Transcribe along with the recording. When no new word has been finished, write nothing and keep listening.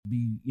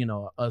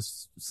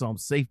us some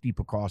safety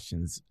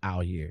precautions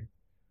out here.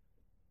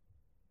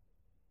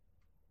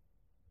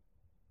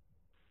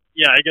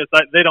 Yeah, I guess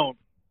they don't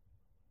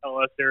tell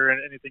us there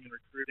anything in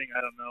recruiting.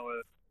 I don't know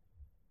if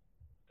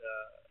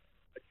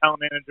the account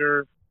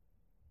manager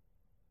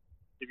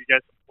give you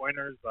guys some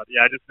pointers, but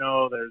yeah, I just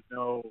know they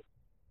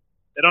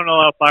don't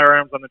allow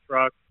firearms on the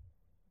truck.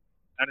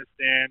 I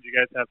understand you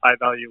guys have high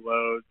value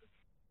loads.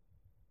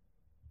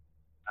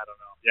 I don't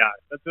know. Yeah,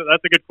 that's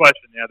a good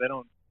question. Yeah, they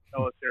don't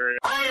tell us here.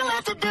 All you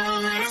have to do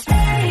is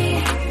stay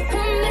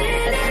a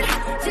minute,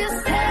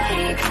 just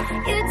take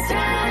your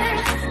time.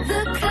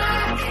 The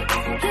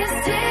clock is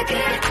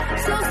ticking,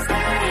 so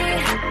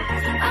stay.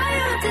 All you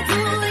have to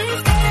do is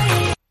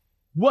stay.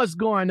 What's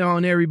going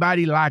on,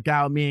 everybody?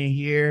 Lockout Men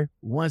here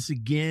once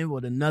again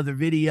with another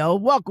video.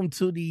 Welcome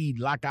to the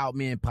Lockout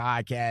Men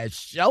podcast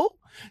show,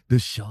 the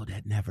show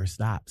that never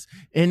stops.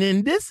 And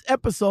in this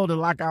episode of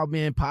Lockout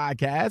Men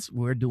podcast,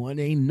 we're doing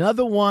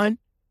another one.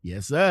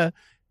 Yes, sir.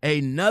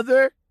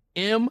 Another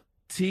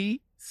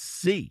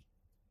MTC.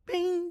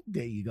 Bing.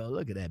 There you go.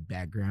 Look at that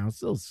background.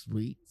 So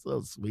sweet.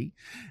 So sweet.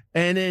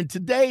 And in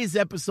today's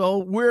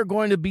episode, we're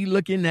going to be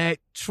looking at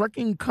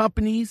trucking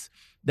companies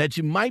that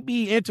you might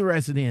be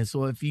interested in.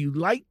 So if you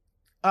like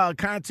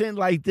content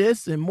like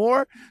this and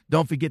more,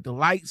 don't forget to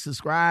like,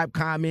 subscribe,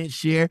 comment,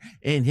 share,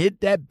 and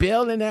hit that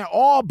bell and that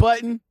all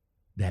button.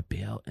 That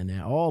bell and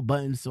that all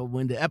button. So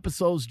when the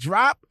episodes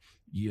drop,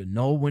 you'll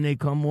know when they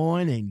come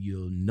on and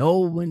you'll know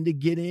when to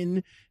get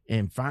in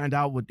and find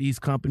out what these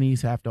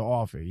companies have to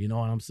offer. You know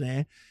what I'm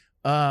saying?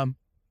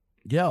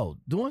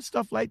 Doing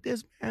stuff like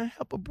this, man,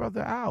 help a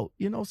brother out.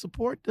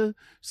 Support the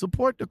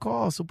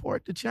cause,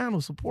 support the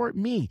channel, support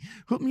me.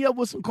 Hook me up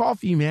with some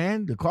coffee,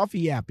 man. The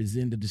coffee app is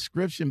in the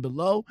description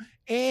below,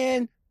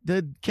 and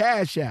the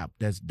Cash app,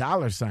 that's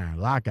 $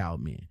 Lockout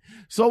Men.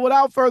 So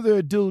without further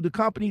ado, the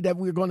company that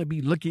we're going to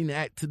be looking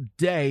at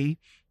today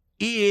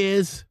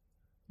is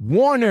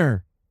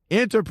Werner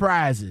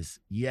Enterprises.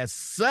 Yes,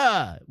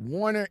 sir.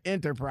 Werner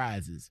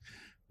Enterprises.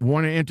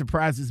 Werner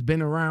Enterprises has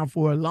been around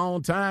for a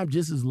long time,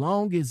 just as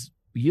long as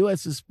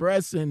U.S.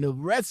 Express and the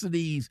rest of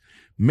these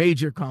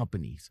major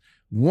companies.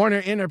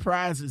 Werner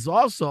Enterprises is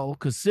also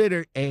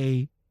considered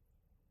a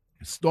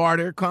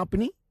starter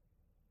company.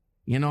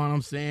 You know what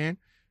I'm saying?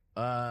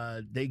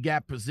 They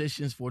got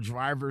positions for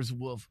drivers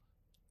with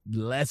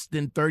less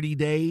than 30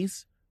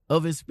 days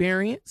of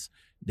experience.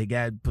 They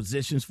got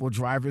positions for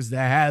drivers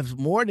that have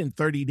more than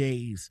 30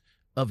 days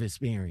of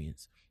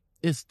experience.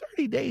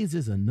 30 days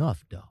is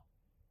enough, though.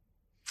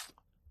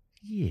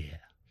 Yeah.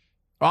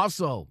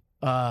 Also,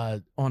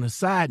 on a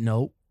side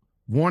note,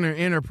 Werner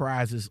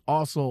Enterprises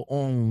also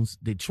owns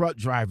the truck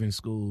driving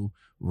school,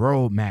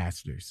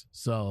 Roadmasters.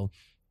 So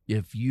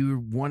if you're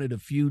one of the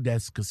few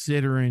that's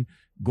considering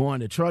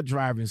going to truck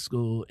driving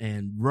school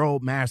and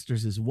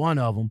Roadmasters is one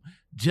of them,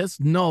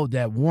 just know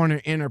that Werner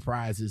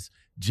Enterprises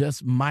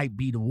just might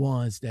be the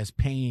ones that's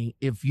paying.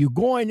 If you're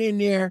going in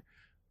there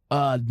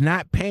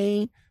not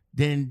paying,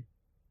 then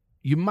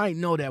you might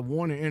know that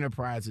Werner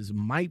Enterprises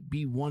might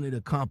be one of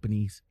the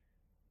companies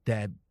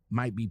that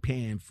might be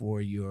paying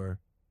for your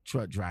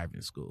truck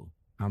driving school.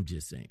 I'm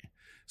just saying.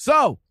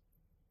 So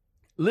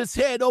let's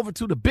head over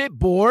to the bit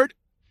board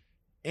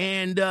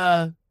and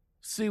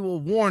see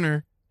what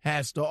Werner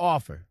has to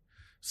offer.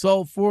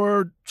 So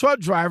for truck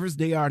drivers,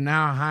 they are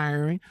now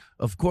hiring.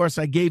 Of course,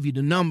 I gave you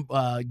the number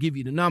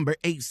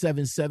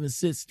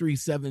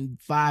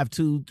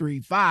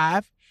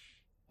 877-637-5235.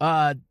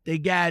 They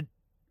got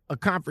a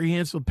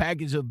comprehensive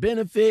package of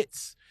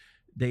benefits.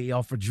 They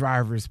offer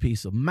drivers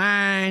peace of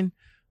mind.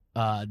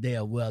 They're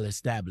a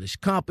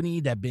well-established company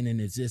that's been in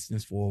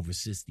existence for over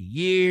 60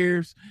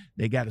 years.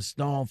 They got a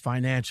strong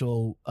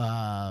financial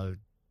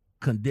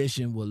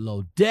condition with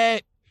low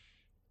debt.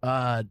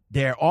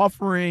 They're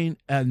offering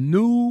a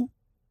new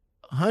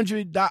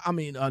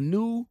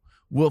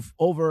with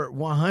over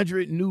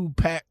 100 new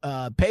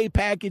pay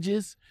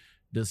packages.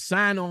 The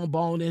sign-on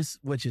bonus,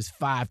 which is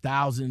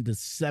 $5,000 to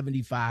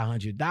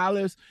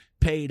 $7,500,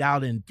 paid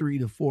out in 3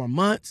 to 4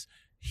 months.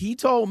 He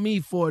told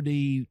me for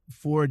the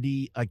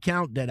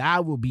account that I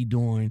will be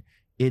doing,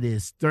 it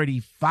is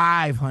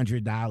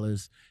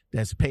 $3,500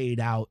 that's paid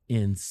out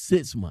in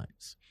 6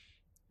 months.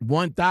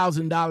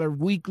 $1,000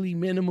 weekly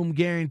minimum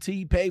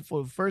guarantee pay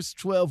for the first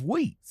 12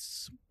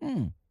 weeks.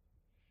 I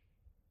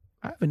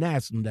haven't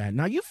asked him that.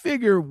 Now you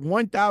figure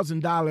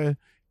 $1,000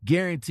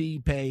 guarantee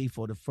pay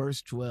for the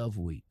first 12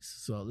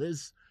 weeks. So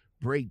let's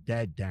break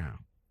that down.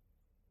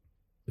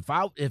 If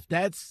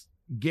that's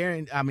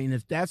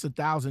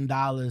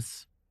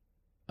 $1,000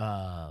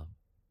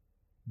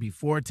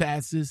 before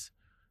taxes,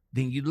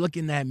 then you're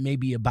looking at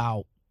maybe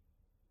about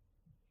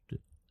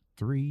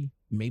 3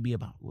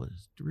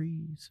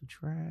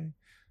 subtract.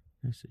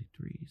 Let's say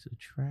 3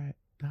 subtract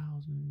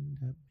 1,000.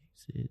 That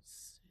makes it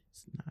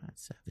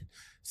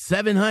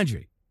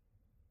 700.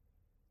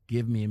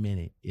 Give me a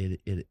minute.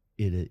 It'll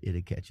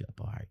catch up.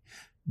 All right.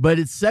 But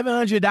it's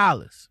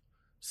 $700.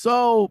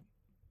 So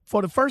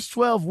for the first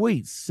 12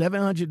 weeks,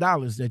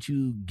 $700 that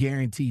you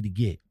guarantee to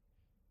get.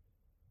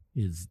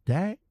 Is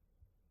that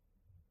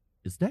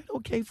Is that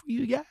okay for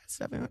you guys?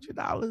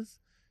 $700?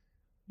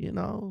 You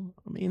know,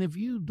 I mean, if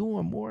you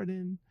doing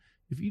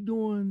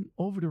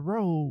over the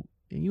road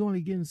and you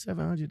only getting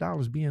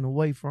 $700 being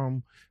away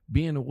from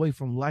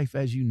life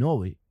as you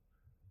know it,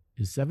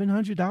 is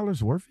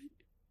 $700 worth it?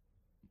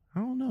 I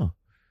don't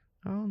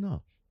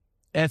know.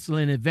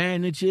 Excellent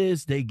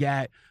advantages. They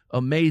got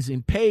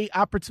amazing pay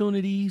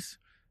opportunities.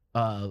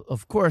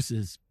 Of course,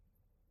 it's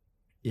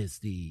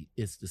the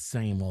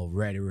same old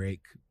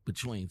rhetoric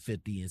between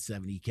 50 and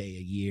 70K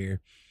a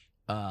year.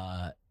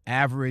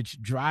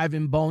 Average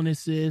driving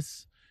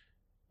bonuses.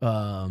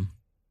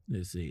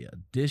 Let's see,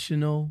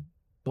 additional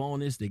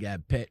bonus. They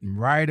got pet and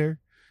rider,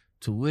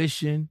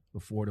 tuition,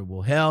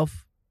 affordable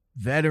health,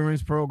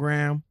 veterans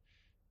program,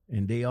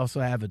 and they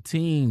also have a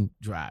team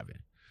driving.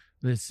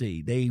 Let's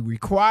see, they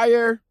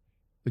require,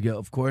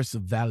 of course, a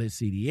valid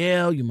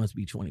CDL. You must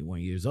be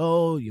 21 years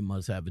old. You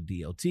must have a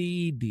DOT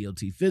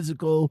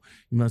physical.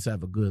 You must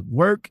have a good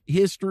work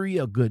history,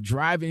 a good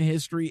driving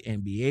history,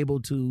 and be able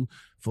to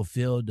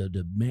fulfill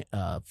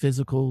the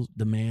physical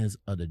demands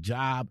of the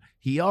job.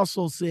 He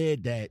also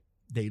said that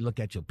they look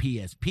at your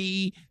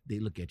PSP, they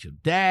look at your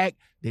DAC,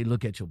 they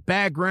look at your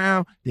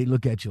background, they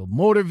look at your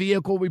motor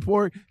vehicle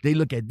report, they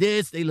look at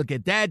this, they look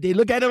at that, they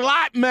look at a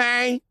lot,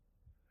 man.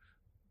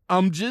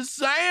 I'm just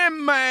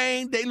saying,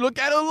 man, they look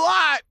at a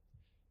lot.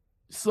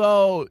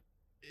 So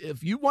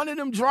if you one of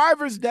them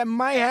drivers that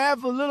might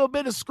have a little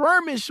bit of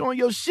skirmish on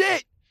your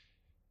shit,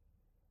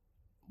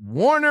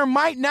 Warner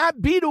might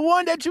not be the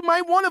one that you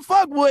might want to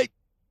fuck with.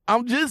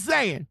 I'm just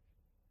saying.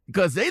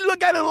 Because they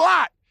look at a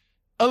lot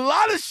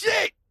of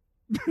shit.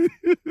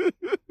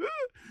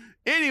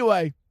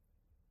 Anyway,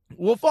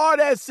 with all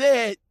that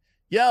said,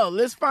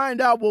 let's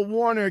find out what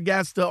Warner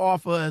got to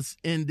offer us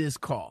in this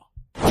call.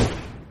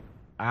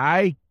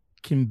 I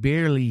can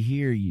barely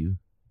hear you.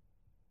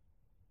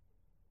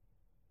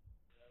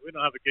 We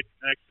don't have a good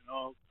connection.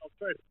 I'll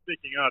try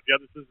speaking up. Yeah,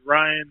 this is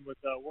Ryan with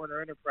Warner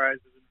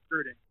Enterprises and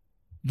Recruiting.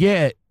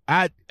 Yeah,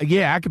 I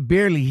could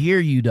barely hear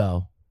you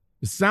though.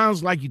 It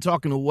sounds like you're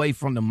talking away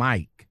from the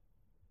mic.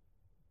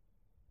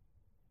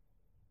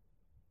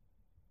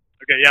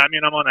 Okay, yeah, I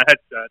mean I'm on a headset.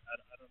 I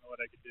don't know what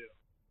I could do.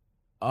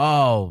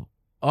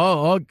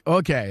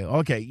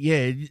 Okay.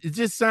 Yeah, it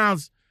just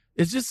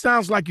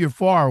sounds like you're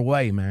far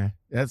away, man.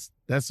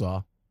 That's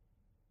all.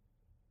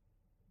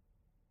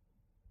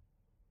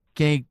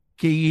 Can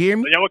you hear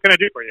me? Yeah, what can I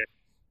do for you?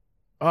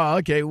 Oh,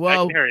 okay.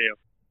 Well, I can hear you.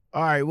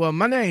 All right. Well,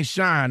 my name's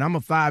Sean. I'm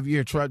a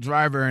 5-year truck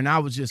driver, and I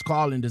was just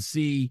calling to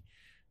see,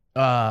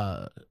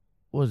 what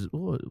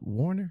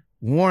Warner?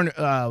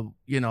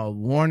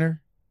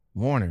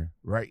 Warner,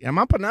 right? Am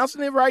I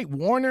pronouncing it right?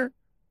 Warner?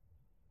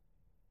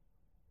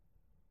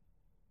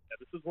 Yeah,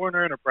 this is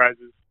Warner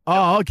Enterprises.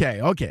 Oh,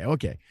 okay.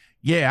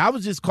 Yeah, I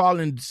was just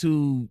calling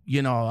to,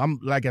 I'm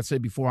like I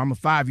said before, I'm a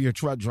 5-year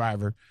truck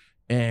driver,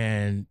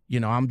 and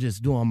I'm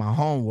just doing my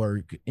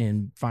homework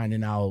and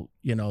finding out,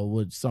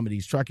 what some of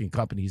these trucking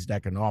companies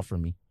that can offer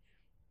me.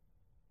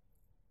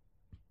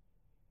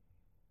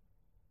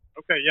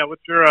 Okay, yeah.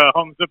 What's your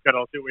home zip code?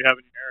 I'll see what we have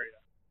in your area.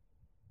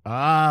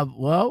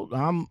 Well,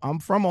 I'm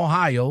from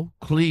Ohio,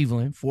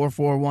 Cleveland,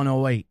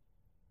 44108.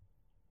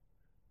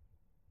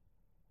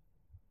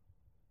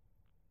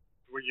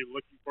 Were you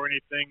looking for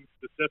anything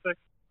specific?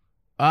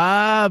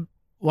 Well,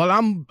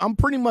 I'm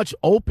pretty much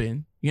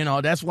open.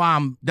 That's why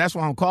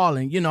I'm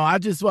calling. I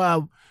just I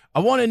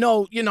want to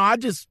know. I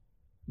just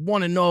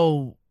want to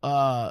know.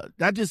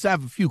 I just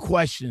have a few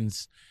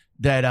questions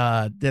that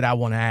I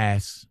want to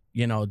ask.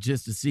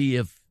 Just to see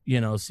if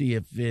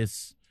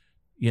it's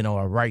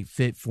a right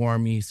fit for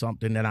me,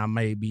 something that I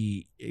may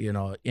be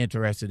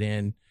interested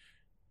in.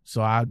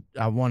 So I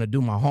want to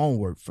do my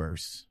homework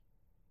first.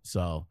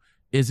 So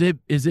is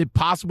it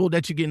possible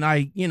that you can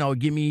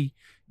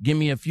give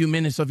me a few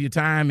minutes of your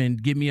time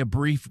and give me a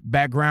brief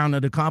background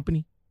of the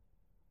company?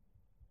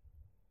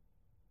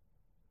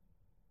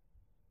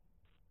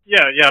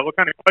 Yeah. What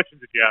kind of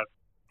questions did you have?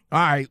 All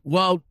right.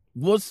 Well,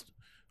 what's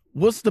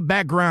the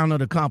background of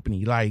the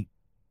company? Like,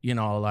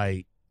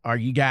 are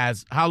you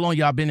guys, how long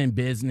y'all been in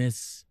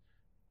business?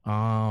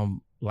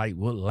 Like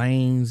what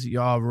lanes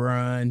y'all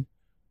run,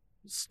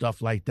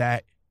 stuff like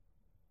that.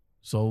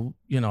 So,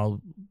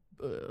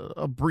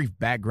 a brief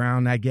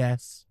background, I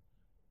guess.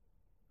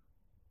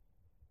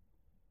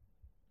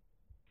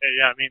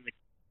 Yeah, I mean, the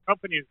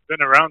company's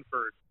been around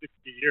for 60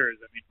 years.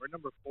 I mean, we're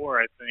number 4,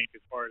 I think,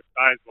 as far as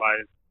size-wise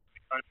in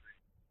the country.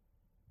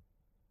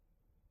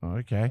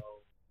 Okay.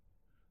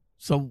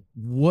 So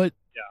what?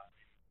 Yeah.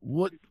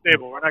 What? It's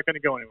stable. We're not going to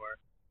go anywhere.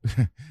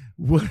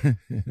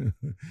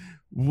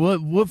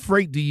 What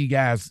freight do you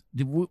guys?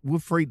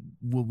 What freight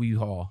will we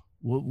haul?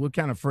 What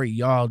kind of freight?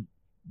 Y'all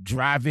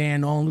drive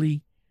in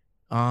only?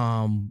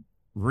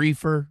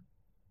 Reefer,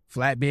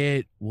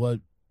 flatbed?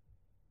 What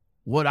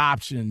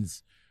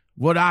options?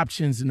 What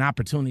options and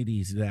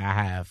opportunities that I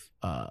have,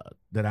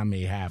 that I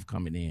may have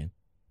coming in?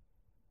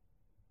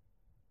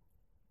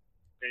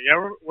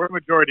 Yeah, we're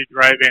majority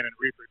drive-in and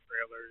reefer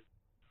trailers.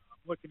 I'm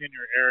looking in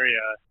your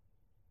area.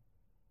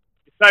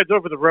 Besides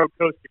over the road,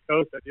 coast to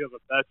coast, I do have a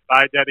Best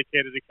Buy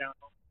dedicated account.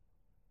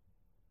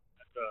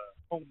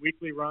 home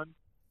weekly run,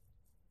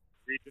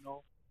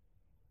 regional.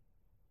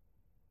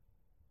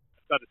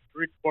 It's out of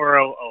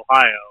Streetsboro,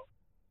 Ohio.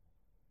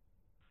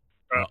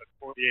 At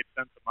 48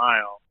 cents a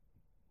mile.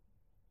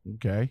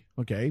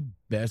 Okay.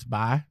 Best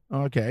Buy.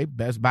 Okay.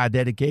 Best Buy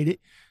dedicated.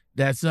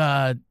 That's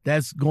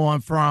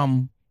going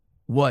from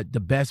what,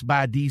 the Best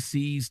Buy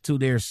DCs to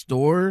their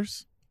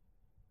stores?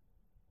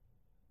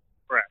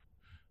 Correct.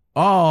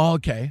 Oh,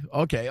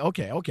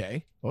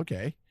 okay.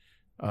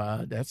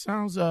 That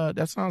sounds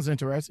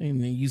interesting.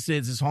 And you said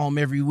it's home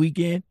every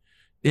weekend.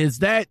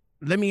 Let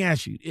me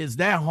ask you, is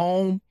that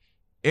home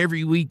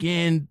every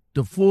weekend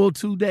the full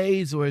 2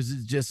 days, or is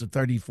it just a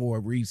 34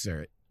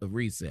 reset? Yeah,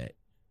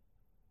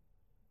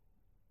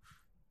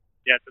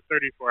 it's a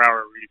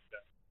 34-hour reset.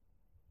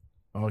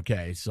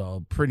 Okay,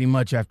 so pretty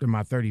much after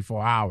my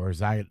 34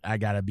 hours, I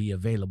got to be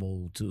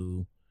available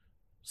to,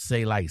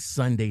 say, like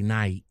Sunday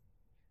night,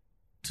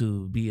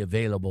 to be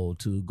available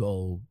to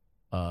go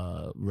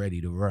ready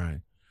to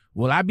run.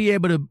 Would I be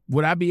able to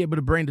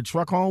bring the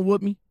truck home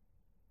with me?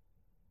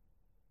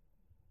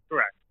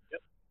 Correct.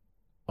 Yep.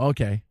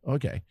 Okay.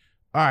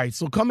 All right.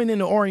 So coming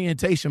into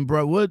orientation,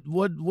 bro,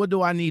 what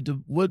do I need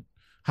to,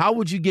 how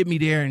would you get me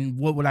there, and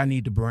what would I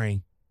need to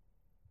bring?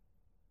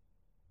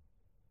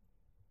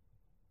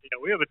 Yeah,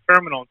 we have a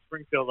terminal in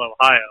Springfield,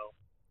 Ohio.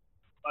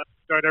 I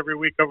start every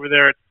week over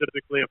there. It's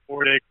typically a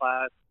 4-day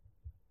class.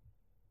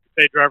 We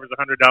pay drivers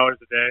 $100 a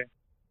day.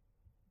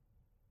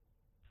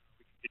 We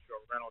can get you a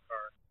rental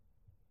car.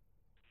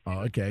 Oh,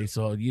 okay.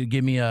 So you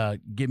give me a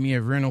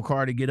rental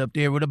car to get up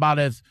there. What about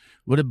as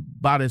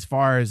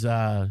far as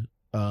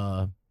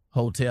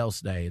hotel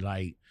stay?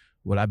 Like,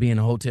 would I be in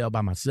a hotel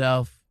by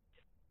myself,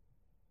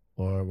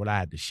 or would I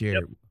have to share?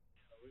 Yep.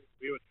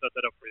 We would set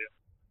that up for you.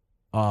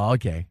 Oh,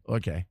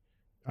 okay.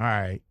 All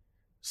right.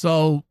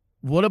 So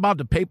what about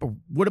the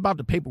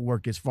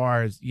paperwork as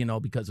far as,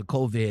 because of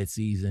COVID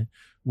season?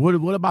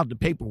 What about the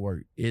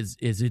paperwork? Is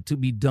it to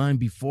be done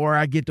before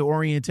I get to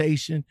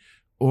orientation,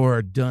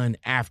 or done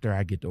after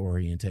I get to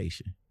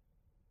orientation?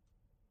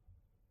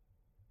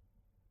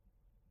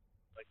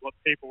 Like, what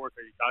paperwork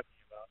are you talking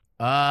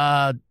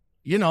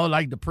about?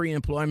 Like the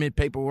pre-employment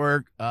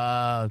paperwork.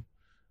 Like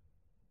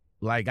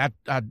I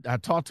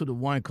talked to the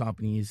one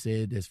company and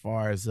said, as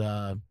far as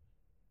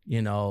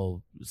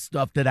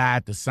stuff that I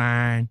had to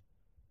sign,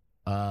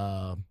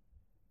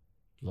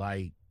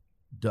 like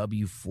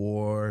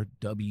W-4,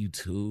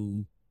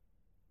 W-2,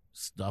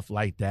 stuff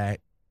like that.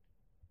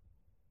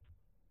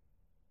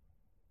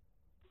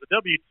 The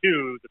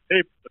W-2,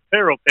 the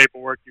payroll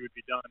paperwork, you would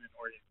be done in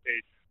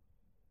orientation in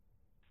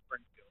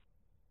Springfield.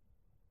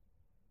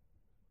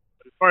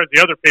 But as far as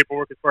the other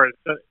paperwork, the first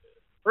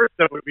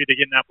step would be to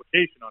get an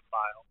application on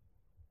file.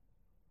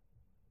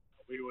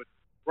 We would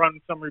run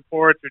some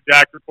reports, your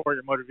DAC report,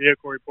 your motor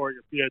vehicle report,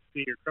 your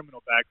PSC, your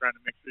criminal background,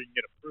 to make sure you can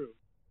get approved.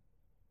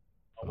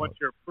 Once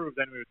you're approved,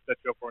 then we would set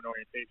you up for an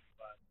orientation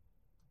class.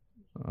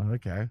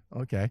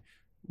 Okay.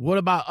 What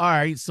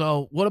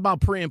about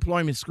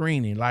pre-employment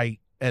screening?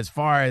 Like, as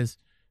far as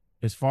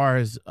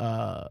for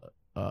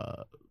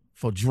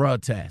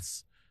drug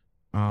tests,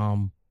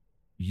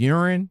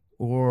 urine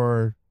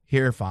or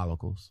hair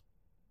follicles,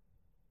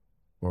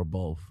 or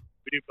both?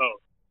 We do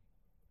both.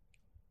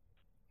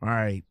 All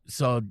right.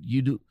 So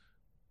you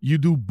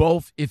do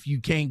both if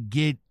you can't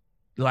get,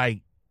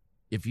 like,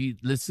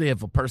 let's say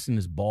if a person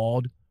is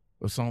bald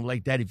or something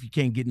like that, if you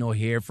can't get no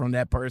hair from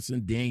that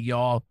person, then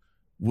y'all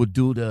would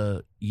do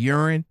the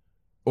urine.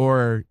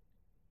 Or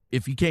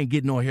if you can't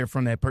get no hair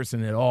from that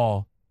person at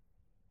all,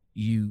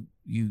 you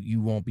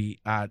won't be,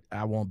 I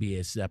won't be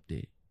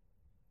accepted.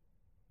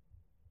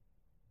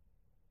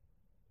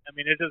 I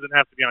mean, it doesn't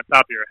have to be on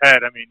top of your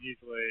head. I mean,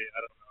 usually,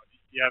 I don't know,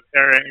 you have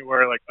hair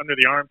anywhere, like under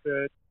the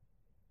armpit,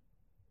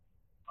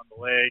 on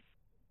the leg.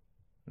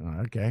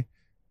 Okay.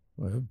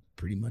 Well,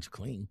 pretty much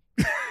clean.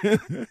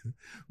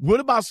 What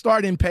about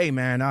starting pay,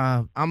 man?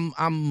 I'm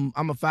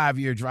a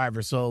 5-year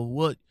driver, so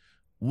what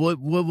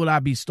would I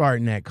be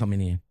starting at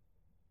coming in?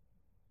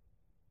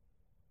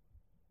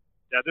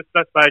 Yeah, this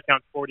Best Buy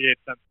account's 48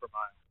 cents per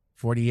mile.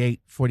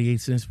 48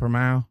 cents per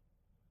mile.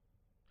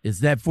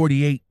 Is that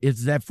 48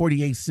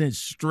 cents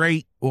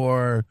straight,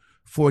 or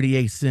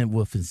 48 cents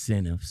with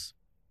incentives?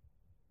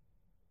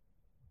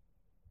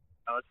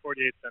 No, it's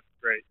 48 cents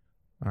straight.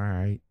 All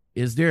right.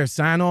 Is there a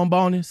sign-on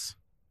bonus?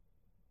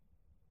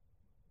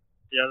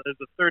 Yeah, there's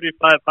a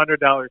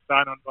 $3,500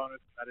 sign-on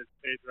bonus, and that is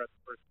paid throughout the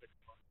first 6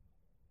 months.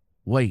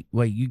 Wait,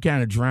 you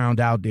kind of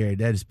drowned out there.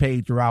 That is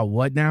paid throughout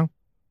what now?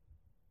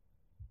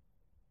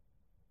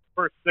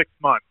 First 6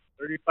 months.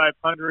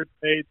 $3,500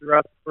 paid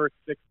throughout the first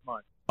 6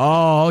 months.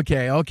 Oh,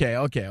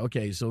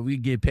 okay. So we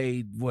get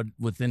paid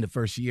within the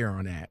first year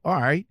on that. All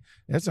right,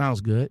 that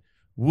sounds good.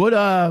 What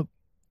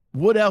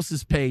else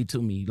is paid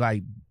to me?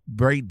 Like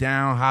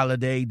breakdown,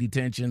 holiday,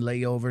 detention,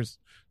 layovers.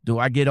 Do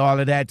I get all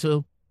of that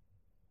too?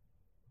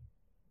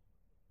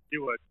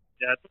 You would.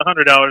 Yeah, it's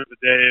 $100 a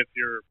day if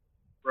you're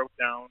broke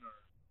down or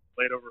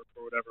laid over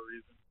for whatever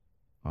reason.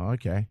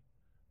 Okay.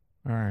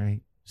 All right.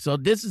 So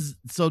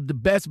the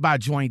Best Buy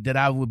joint that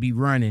I would be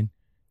running,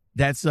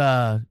 that's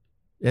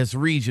It's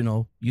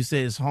regional. You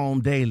say it's home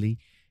daily.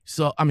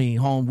 So, I mean,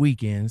 home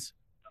weekends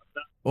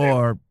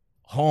or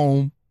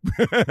home.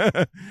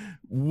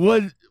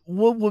 what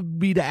would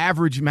be the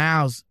average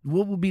miles?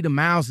 What would be the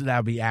miles that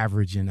I'll be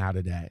averaging out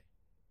of that?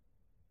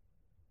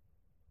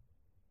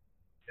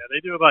 Yeah, they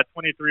do about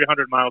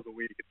 2,300 miles a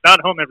week. It's not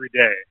home every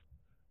day.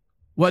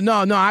 Well,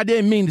 no, I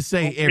didn't mean to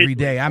say every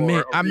day. I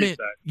meant,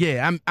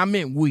 Yeah. I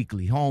meant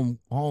weekly, home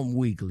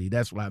weekly.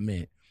 That's what I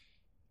meant.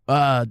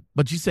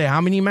 But you say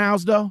how many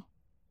miles though?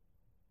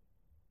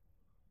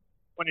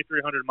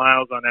 2,300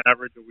 miles on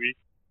average a week.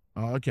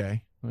 Oh,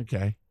 okay.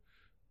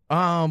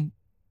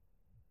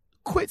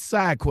 Quick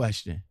side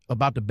question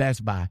about the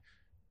Best Buy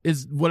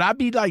would I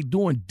be like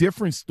doing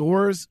different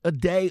stores a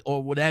day,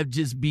 or would that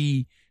just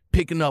be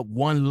picking up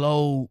one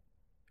load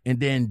and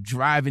then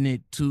driving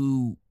it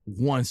to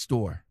one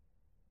store?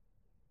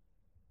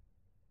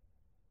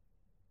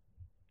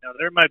 Now,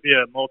 there might be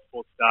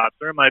multiple stops.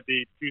 There might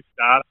be 2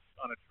 stops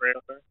on a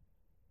trailer.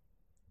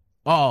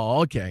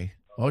 Oh, okay.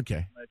 There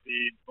might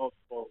be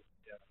multiple.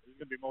 Yeah, there's going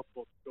to be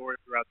multiple stores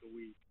throughout the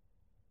week.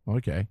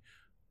 Okay.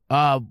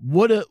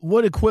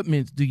 What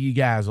equipment do you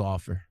guys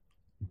offer?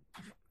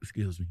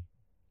 Excuse me.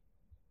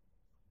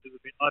 This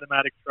would be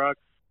automatic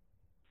trucks.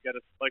 You got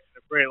a selection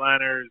of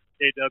Freightliners,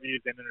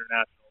 KWs, and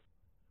Internationals.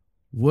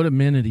 What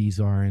amenities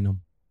are in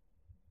them?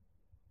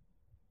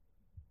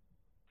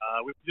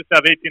 We just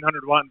have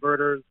 1,800 watt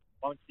inverters,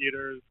 bunk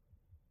heaters.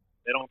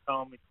 They don't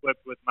come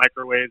equipped with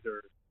microwaves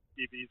or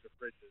TVs or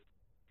fridges.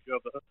 You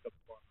have the hookup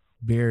for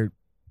them.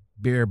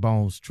 Bare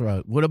bones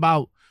truck. What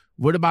about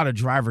a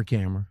driver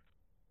camera?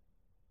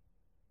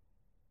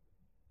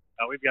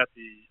 We've got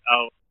the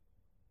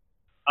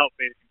out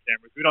facing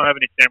cameras. We don't have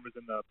any cameras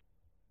in the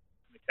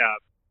cab.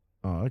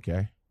 Oh,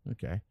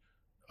 okay.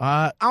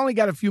 I only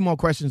got a few more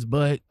questions,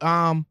 but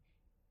I'm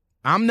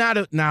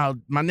not now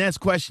my next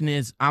question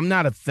is, I'm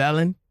not a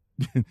felon,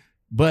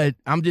 but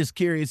I'm just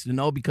curious to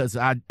know, because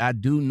I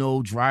do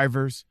know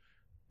drivers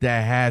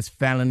that has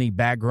felony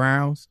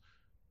backgrounds.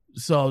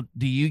 So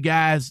do you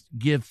guys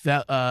give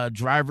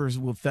drivers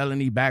with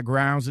felony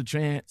backgrounds a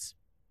chance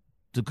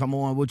to come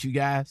on with you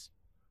guys?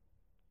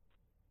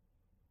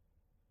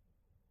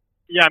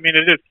 Yeah, I mean,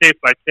 it is case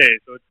by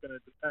case, so it's going to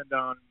depend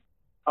on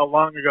how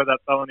long ago that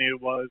felony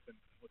was and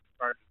what the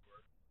charges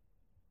were.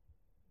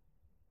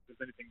 If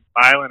there's anything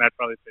violent, I'd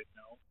probably say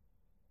no.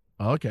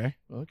 Okay,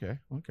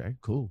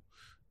 cool.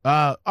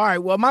 All right,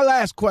 well, my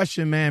last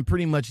question, man,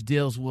 pretty much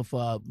deals with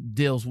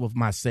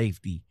my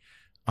safety.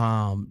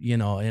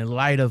 In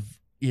light of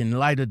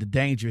the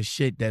dangerous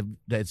shit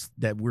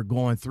that we're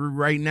going through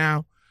right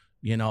now,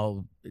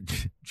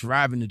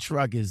 driving the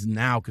truck is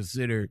now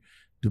considered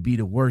to be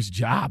the worst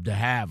job to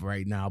have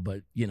right now,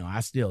 but I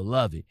still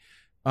love it.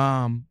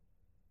 How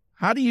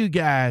do you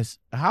guys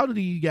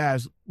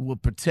will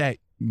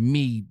protect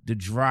me, the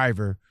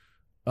driver,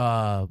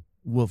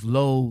 with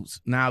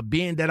loads? Now,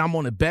 being that I'm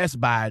on a Best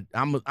Buy,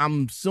 I'm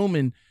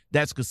assuming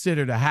that's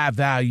considered a high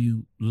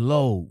value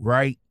load,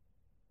 right?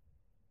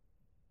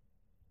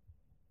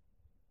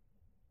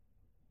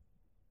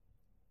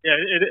 Yeah,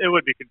 it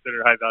would be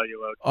considered high value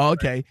load.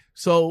 Okay, right?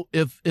 So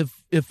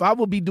if I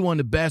would be doing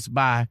the Best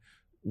Buy,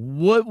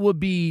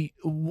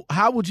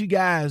 how would you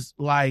guys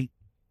like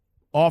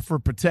offer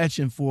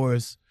protection for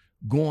us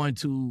going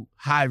to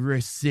high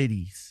risk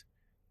cities?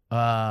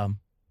 Like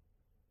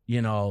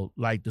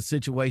the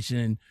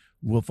situation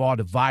with all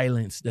the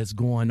violence that's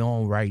going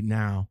on right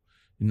now,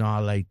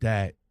 like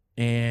that.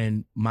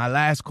 And my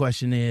last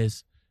question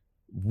is,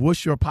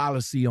 what's your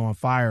policy on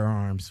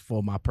firearms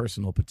for my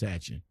personal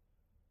protection?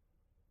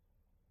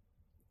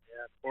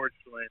 Yeah,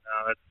 unfortunately,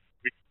 no,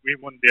 we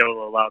wouldn't be able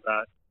to allow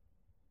that.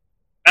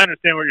 I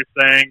understand what you're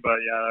saying, but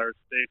yeah, our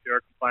safety,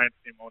 our compliance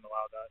team won't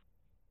allow that.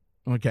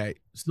 Okay,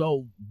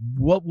 so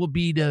what would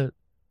be the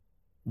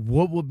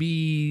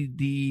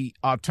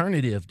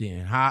alternative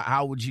then?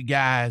 How would you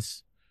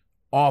guys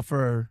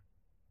offer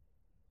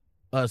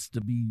us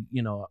to be,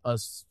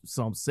 us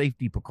some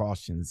safety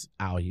precautions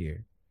out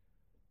here?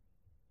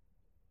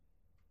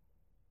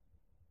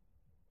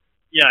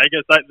 Yeah, I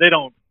guess they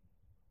don't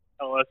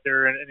tell us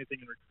there anything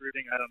in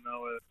recruiting. I don't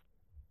know if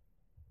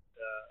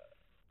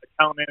the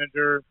account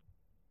manager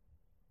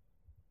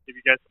give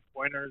you guys some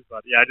pointers,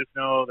 but yeah, I just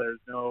know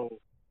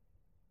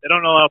they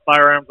don't allow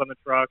firearms on the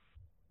truck.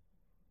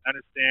 I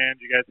understand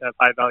you guys have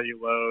high value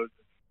loads.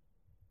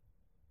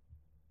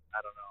 I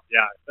don't know.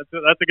 Yeah,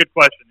 that's a good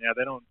question. Yeah,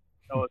 they don't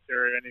tell us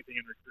there anything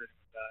in recruiting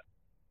with that.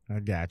 I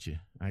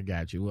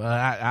got you. Well,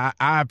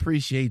 I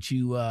appreciate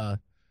you. I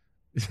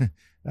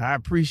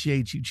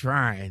appreciate you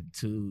trying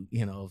to,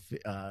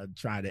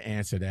 try to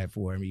answer that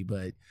for me.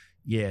 But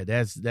yeah,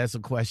 that's a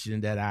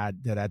question that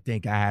I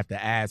think I have to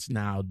ask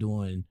now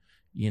during,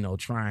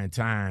 trying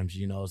times,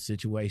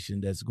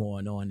 situation that's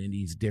going on in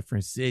these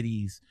different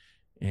cities.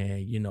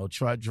 And,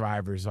 truck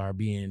drivers are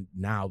being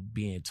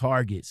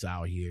targets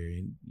out here.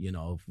 And,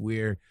 if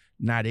we're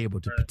not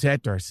able to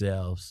protect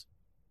ourselves,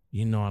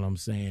 you know what I'm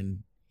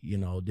saying?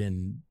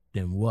 Then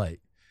what?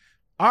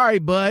 All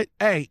right, bud.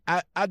 Hey,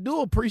 I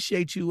do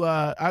appreciate you.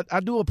 I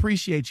do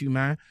appreciate you,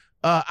 man.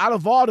 out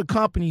of all the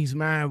companies,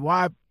 man,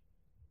 why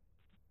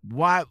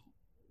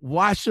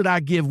should I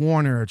give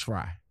Warner a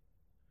try?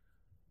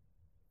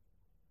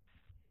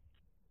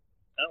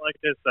 Like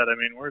I said, I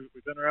mean,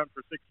 we've been around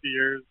for 60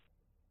 years.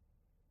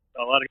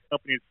 A lot of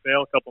companies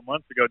failed a couple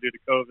months ago due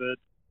to COVID.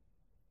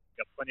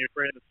 Got plenty of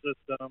freight in the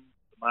system.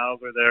 The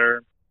miles are there.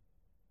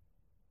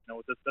 You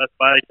know, with this Best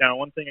Buy account,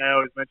 one thing I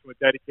always mention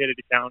with dedicated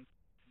accounts,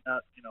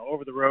 not, you know,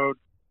 over the road,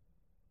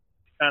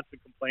 the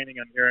constant complaining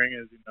I'm hearing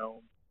is, you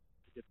know,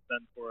 you get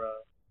sent for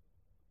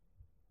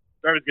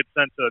drivers get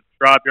sent to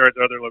drop yards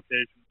or other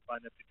locations,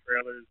 find empty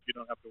trailers. You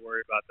don't have to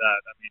worry about that.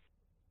 I mean,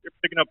 you're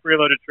picking up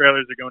preloaded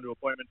trailers. They're going to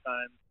appointment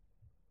times.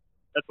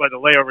 That's why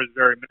the layover is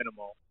very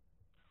minimal.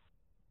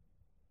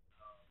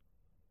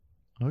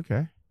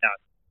 Okay. Yeah,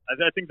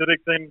 I think the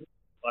big thing,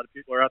 a lot of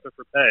people are out there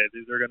for pay.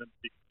 These are going to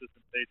be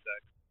consistent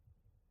paychecks.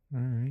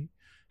 All right.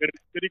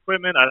 Good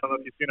equipment. I don't know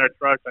if you've seen our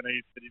trucks. I know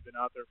you said you've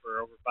been out there for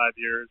over 5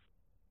 years.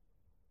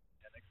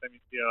 And next time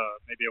you see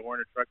maybe a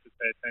Warner truck, just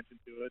pay attention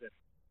to it. And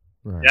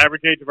Right. the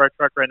average age of our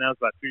truck right now is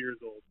about 2 years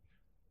old.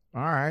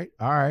 All right.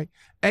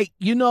 Hey,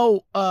 you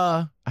know,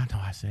 I know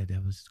I said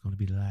that was going to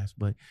be the last,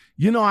 but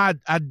you know, I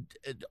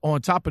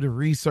on top of the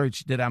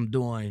research that I'm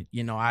doing,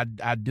 you know, I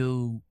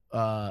do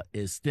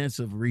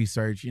extensive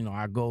research. You know,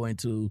 I go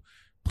into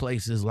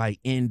places like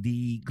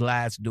Indeed,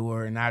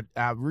 Glassdoor, and I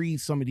read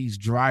some of these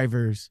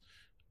drivers'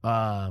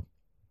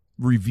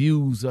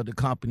 reviews of the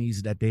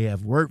companies that they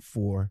have worked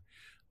for.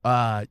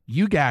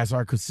 You guys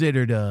are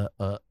considered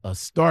a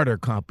starter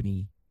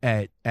company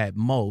at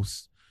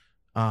most.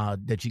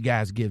 That you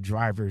guys give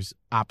drivers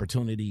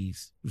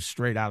opportunities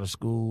straight out of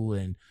school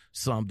and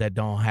some that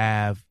don't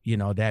have, you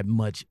know, that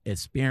much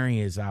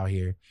experience out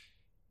here.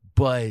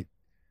 But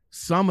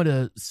some of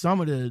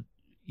the,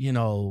 you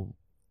know,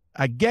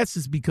 I guess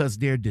it's because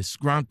they're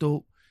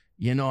disgruntled,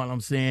 you know what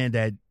I'm saying,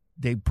 that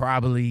they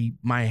probably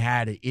might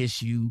have an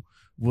issue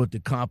with the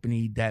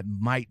company that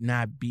might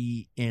not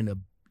be in a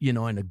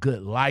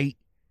good light.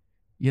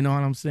 You know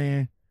what I'm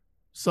saying?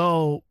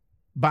 So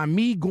by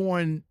me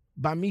going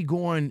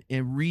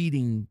and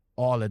reading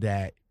all of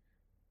that,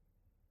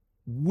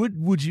 what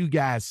would you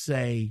guys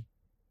say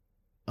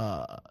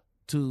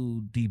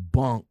to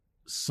debunk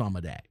some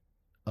of that?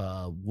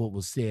 What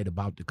was said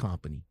about the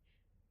company,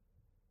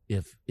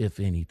 if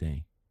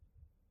anything?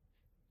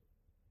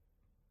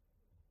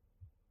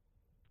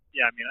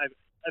 Yeah, I mean, I've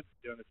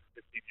been doing this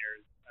for 15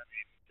 years. I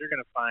mean, you're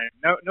going to find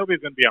nobody's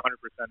going to be 100%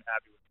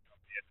 happy with the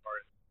company as far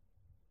as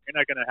you're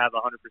not going to have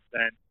 100%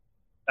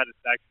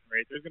 satisfaction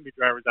rate. There's going to be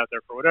drivers out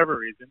there for whatever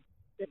reason.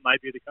 It might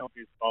be the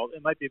company's fault.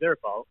 It might be their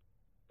fault.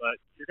 But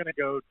you're going to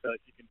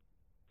you can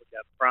look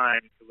at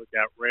Prime, you can look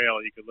at Rail,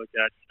 you can look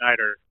at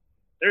Schneider.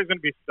 There's going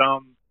to be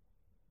some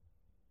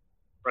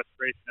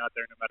frustration out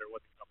there no matter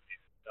what the company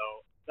is.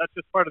 So that's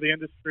just part of the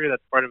industry.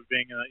 That's part of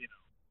being,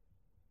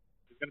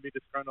 there's going to be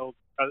disgruntled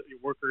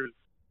workers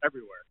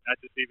everywhere, not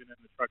just even in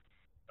the trucking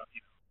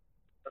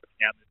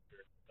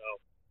atmosphere. So,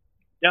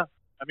 yeah.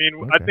 I mean,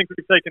 okay. I think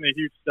we've taken a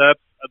huge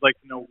step. I'd like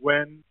to know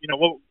when,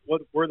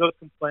 what were those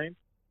complaints?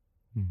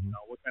 Mm-hmm.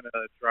 What kind of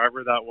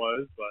driver that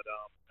was. But,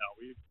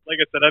 like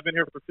I said, I've been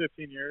here for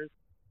 15 years.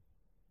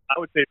 I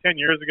would say 10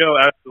 years ago,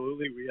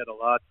 absolutely, we had a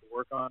lot to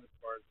work on as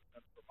far as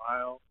cents per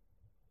mile,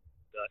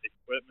 the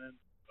equipment.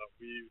 But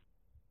we've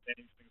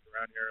changed things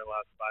around here in the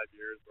last 5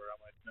 years where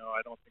I'm like, no, I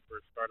don't think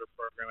we're a starter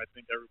program. I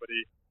think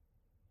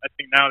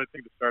now they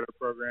think the starter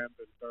program,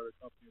 the starter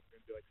company is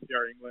going to be like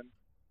CR England,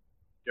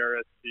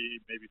 CRST,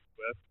 maybe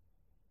Swift.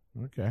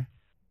 Okay.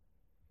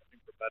 I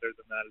think we're better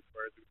than that as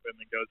far as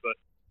equipment goes. But,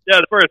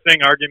 yeah, as far as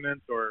saying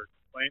arguments or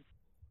complaints,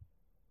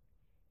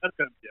 that's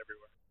going to be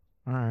everywhere.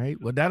 All right.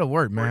 Well, that'll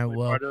work, man.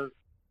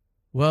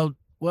 Well,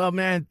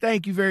 man,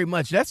 thank you very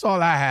much. That's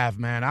all I have,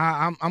 man.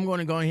 I'm going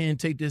to go ahead and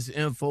take this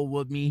info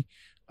with me.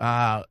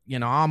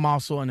 I'm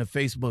also in the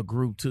Facebook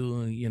group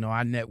too. And,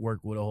 I network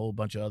with a whole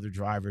bunch of other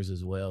drivers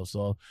as well.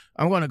 So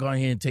I'm going to go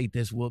ahead and take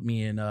this with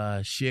me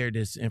and share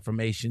this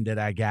information that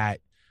I got.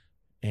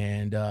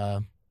 And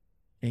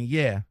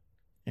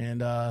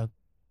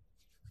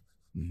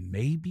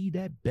maybe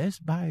that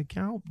Best Buy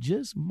account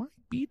just might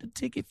be the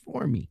ticket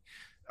for me.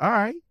 All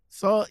right.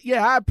 So,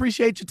 yeah, I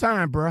appreciate your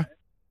time, bro. And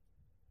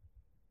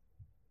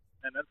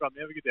no problem.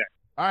 You have a good day.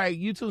 All right.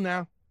 You too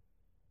now.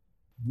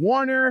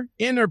 Warner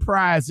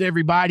Enterprise,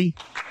 everybody.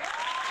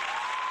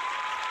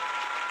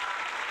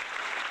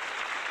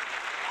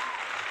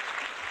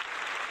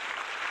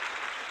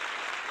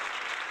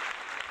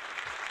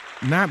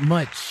 Not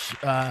much.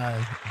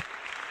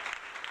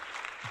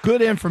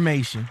 Good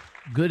information.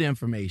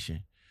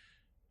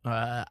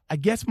 I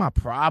guess my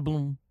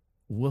problem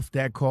with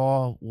that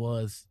call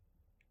was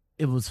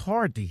it was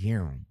hard to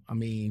hear him. I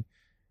mean,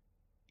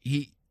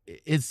 he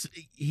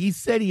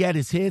said he had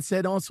his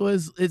headset on, so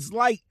it's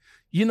like,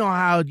 you know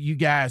how you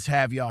guys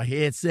have your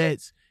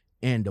headsets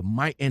and the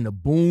mic and the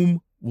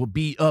boom will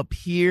be up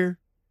here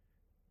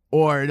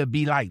or it'll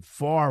be like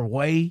far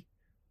away.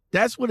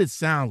 That's what it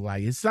sounds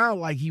like. It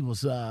sounded like he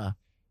was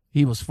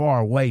far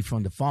away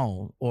from the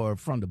phone or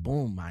from the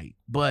boom mic.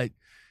 But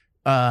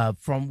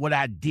from what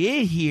I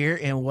did hear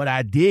and what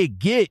I did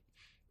get,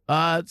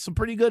 some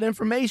pretty good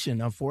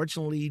information.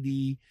 Unfortunately,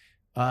 the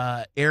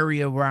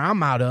area where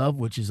I'm out of,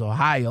 which is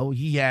Ohio,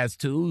 he has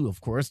too.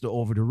 Of course, the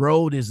over the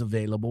road is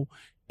available,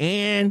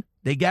 and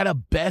they got a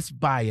Best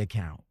Buy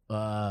account.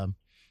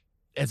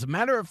 As a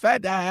matter of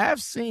fact, I have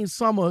seen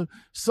some of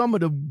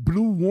the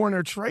Blue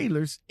Warner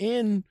trailers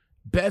in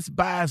Best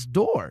Buy's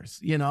doors.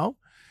 You know,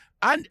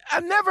 I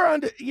never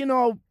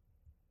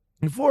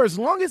for as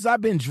long as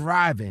I've been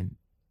driving,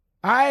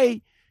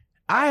 I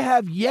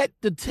have yet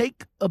to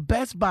take a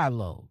Best Buy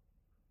load.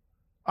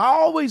 I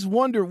always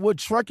wondered what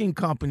trucking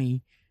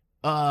company,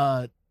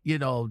 do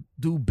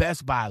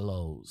Best Buy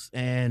loads.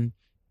 And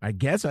I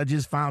guess I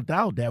just found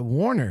out that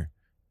Warner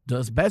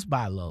does Best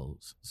Buy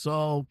loads.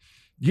 So,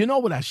 you know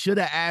what I should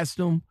have asked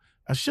him?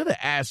 I should have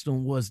asked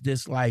him, was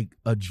this like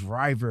a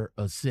driver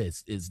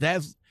assist? Is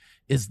that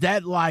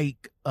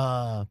like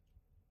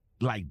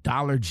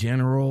Dollar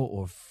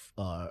General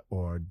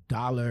or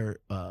Dollar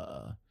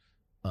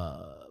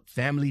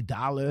Family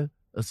Dollar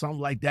or something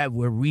like that,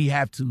 where we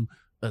have to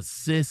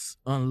assist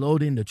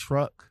unloading the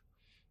truck?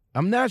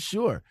 I'm not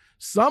sure.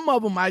 Some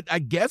of them, I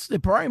guess they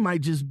probably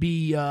might just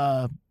be,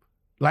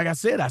 like I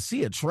said, I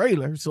see a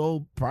trailer,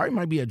 so probably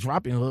might be a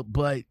dropping hook.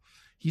 But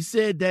he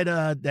said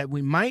that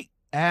we might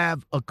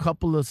have a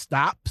couple of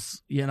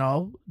stops,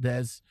 we'll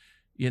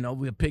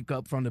pick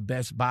up from the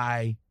Best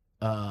Buy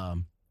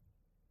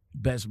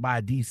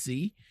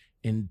DC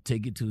and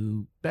take it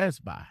to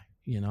Best Buy.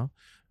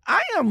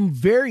 I am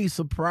very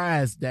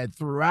surprised that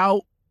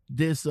throughout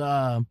this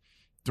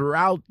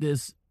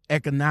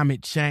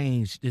economic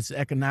change, this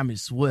economic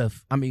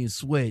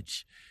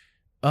switch,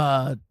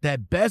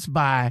 that Best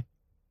Buy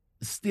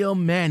still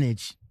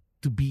managed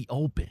to be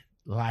open.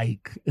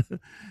 Like,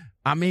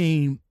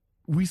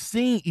 we've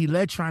seen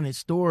electronic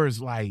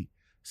stores like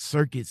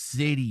Circuit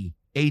City,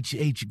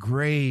 H.H.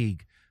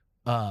 Gregg,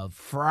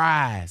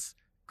 Fry's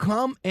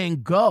come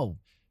and go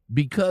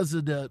because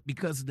of the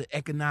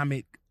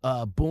economic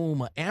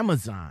boom of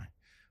Amazon.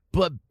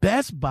 But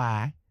Best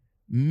Buy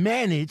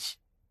managed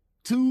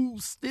to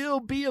still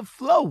be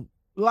afloat.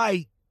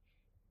 Like,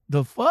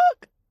 the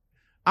fuck?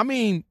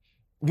 When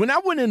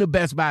I went into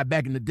Best Buy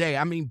back in the day,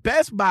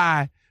 Best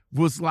Buy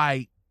was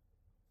like,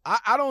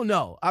 I don't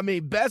know.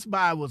 Best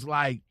Buy was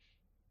like,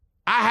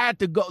 I had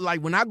to go,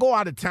 like, when I go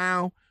out of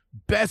town,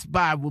 Best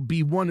Buy would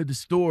be one of the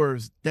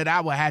stores that I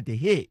would have to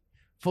hit.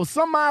 For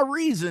some odd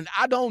reason,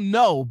 I don't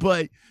know.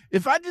 But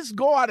if I just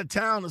go out of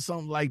town or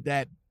something like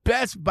that,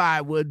 Best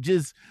Buy would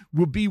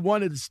be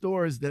one of the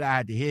stores that I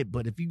had to hit.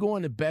 But if you go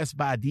into Best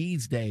Buy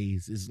these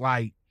days,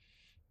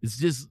 it's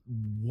just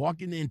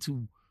walking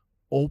into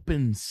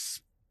open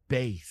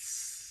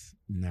space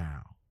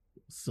now.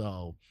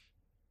 So,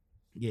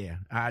 yeah,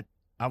 I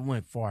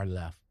went far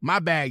left. My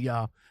bad,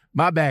 y'all.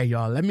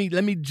 Let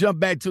me jump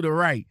back to the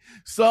right.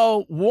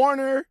 So,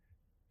 Warner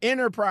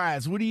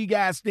Enterprise, what do you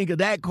guys think of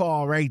that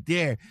call right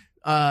there?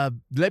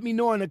 Let me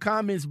know in the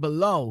comments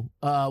below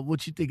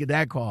what you think of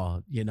that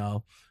call.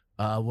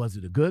 Was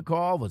it a good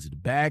call? Was it a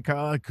bad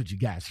call? Could you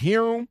guys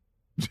hear him?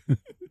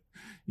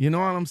 You know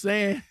what I'm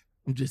saying?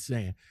 I'm just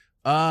saying.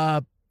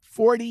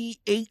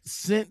 48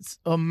 cents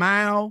a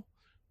mile.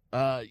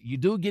 You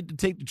do get to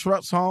take the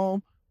trucks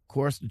home. Of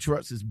course, the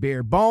trucks is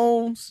bare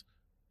bones.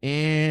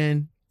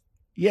 And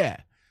yeah,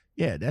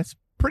 that's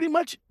pretty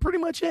much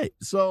it.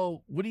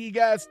 So what do you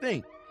guys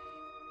think?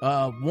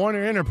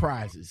 Warner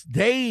Enterprises,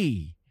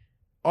 they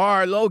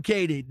are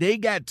located, they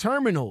got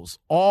terminals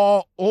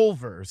all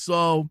over.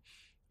 So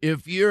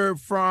if you're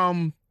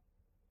from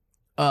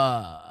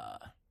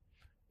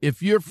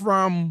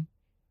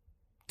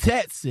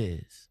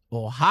Texas,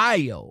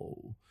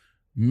 Ohio,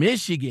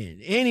 Michigan,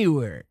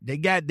 anywhere, they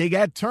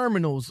got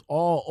terminals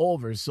all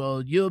over. So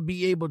you'll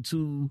be able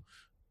to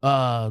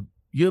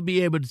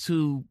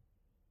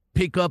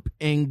pick up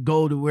and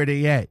go to where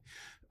they at.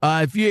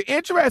 If you're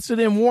interested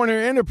in Warner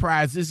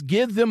Enterprises,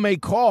 give them a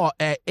call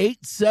at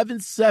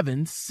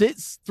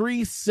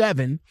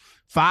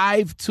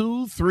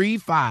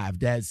 877-637-5235.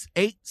 That's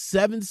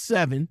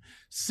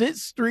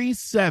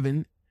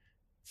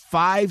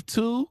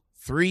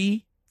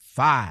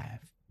 877-637-5235.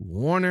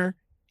 Warner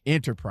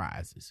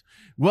Enterprises.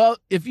 Well,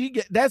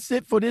 that's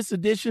it for this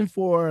edition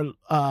for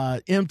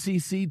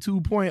MTC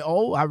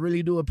 2.0. I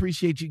really do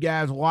appreciate you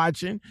guys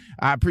watching.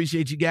 I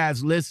appreciate you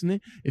guys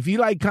listening. If you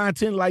like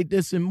content like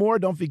this and more,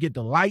 don't forget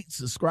to like,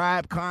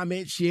 subscribe,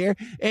 comment, share,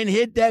 and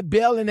hit that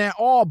bell and that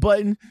all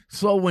button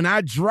so when I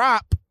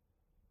drop,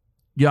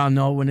 y'all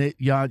know when it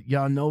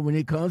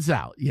comes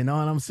out. You know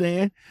what I'm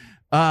saying?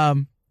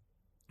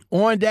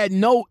 On that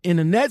note, in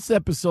the next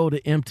episode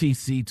of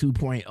MTC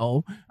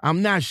 2.0,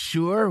 I'm not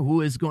sure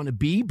who it's going to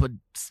be, but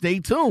stay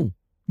tuned.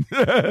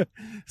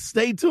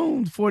 Stay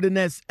tuned for the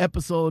next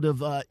episode of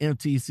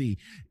MTC.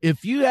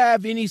 If you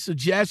have any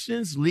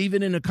suggestions, leave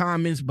it in the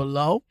comments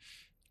below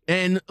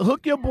and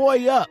hook your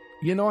boy up.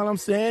 You know what I'm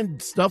saying?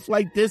 Stuff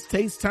like this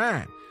takes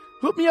time.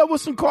 Hook me up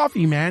with some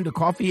coffee, man. The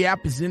coffee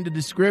app is in the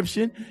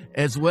description,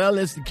 as well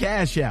as the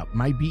Cash App.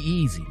 Might be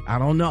easy. I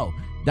don't know.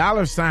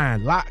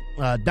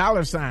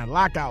 $,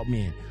 Lockout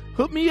Men.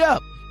 Hook me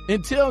up.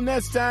 Until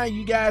next time,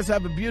 you guys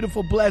have a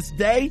beautiful, blessed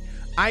day.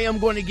 I am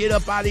going to get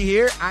up out of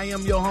here. I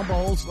am your humble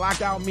host,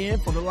 Lockout Men,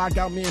 for the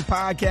Lockout Men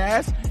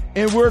podcast.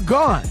 And we're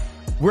gone.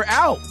 We're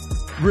out.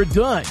 We're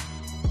done.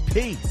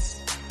 Peace.